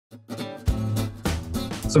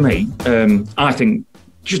for me, I think,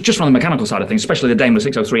 just from the mechanical side of things, especially the Daimler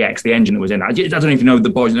 603X, the engine that was in that. I don't know if you know, the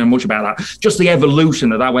boys know much about that. Just the evolution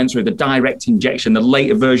that went through, the direct injection, the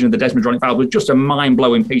later version of the desmodronic valve was just a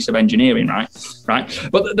mind-blowing piece of engineering, right?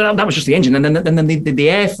 But that was just the engine. And then the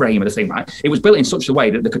airframe of the thing, right? It was built in such a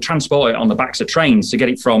way that they could transport it on the backs of trains to get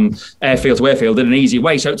it from airfield to airfield in an easy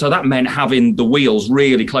way. So that meant having the wheels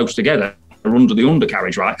really close together under the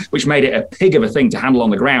undercarriage, right, which made it a pig of a thing to handle on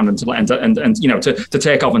the ground and to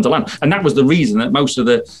take off and to land. And that was the reason that most of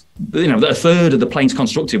that a third of the planes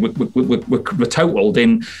constructed were totaled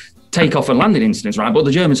in takeoff and landing incidents, right? But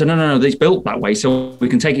the Germans said, no, it's built that way so we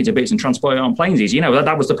can take it to bits and transport it on planes easy.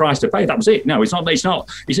 That was the price to pay. That was it. No, it's not.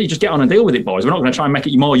 You see, just get on and deal with it, boys. We're not going to try and make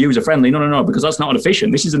it more user-friendly. No, because that's not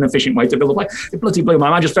efficient. This is an efficient way to build a plane. It bloody blew my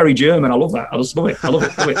mind. Just very German. I love that. I just love it. I love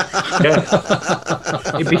it.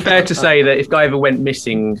 Yeah. It'd be fair to say that if Guy ever went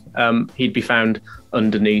missing, he'd be found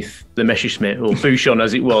underneath the Messerschmitt, or Bouchon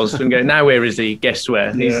as it was, and go, now where is he? Guess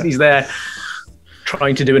where? Yeah. He's there,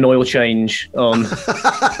 trying to do an oil change on.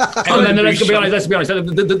 Let's be honest.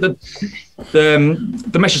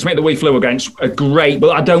 The Messerschmitt that we flew against are great,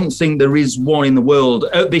 but I don't think there is one in the world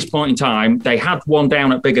at this point in time. They had one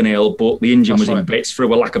down at Biggin, but the engine was in bits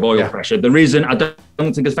through a lack of oil pressure. There isn't. I don't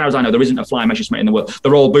think, as far as I know, there isn't a flying Messerschmitt in the world.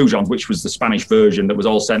 They're all Bouchons, which was the Spanish version that was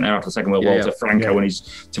all sent there after the Second World War to Franco and his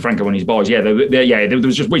boys. Yeah, there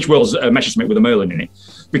was just which was a Messerschmitt with a Merlin in it.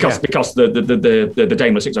 Because the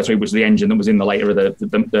Daimler 603, which was the engine that was in the later of the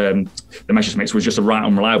Messerschmitts, was just a right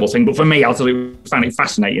unreliable thing. But for me, I found it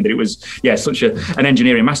fascinating that it was such an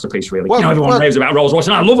engineering masterpiece. Really, everyone raves about Rolls Royce,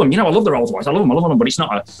 and I love them. I love the Rolls Royce. I love them. But it's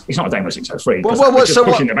not a Daimler 603. It's just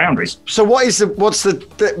pushing the boundaries. So what's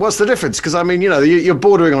the difference? Because I mean, you're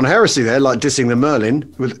bordering on heresy there, like dissing the Merlin.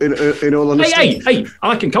 In all honesty, hey,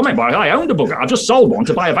 I can comment. But I owned a bugger. I just sold one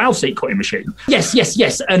to buy a valve seat cutting machine.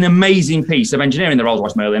 Yes, an amazing piece of engineering, the Rolls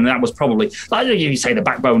Royce Merlin, and that was probably, like you say, the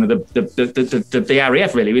backbone of the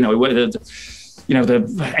RAF. Really, they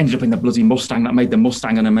ended up in the bloody Mustang that made the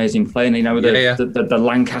Mustang an amazing plane. The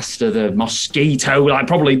Lancaster, the Mosquito, like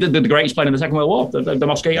probably the greatest plane in the Second World War. The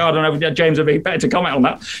Mosquito. I don't know if James would be better to comment on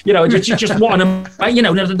that. Just what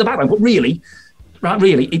the backbone. But really,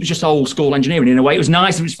 it was just old school engineering in a way. It was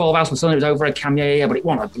nice. It was 4 valves per cylinder. It was over a cam, but it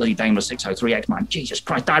wasn't a bloody Daimler 603X, man. Jesus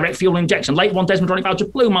Christ, direct fuel injection. Late one desmodronic valve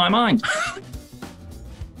just blew my mind.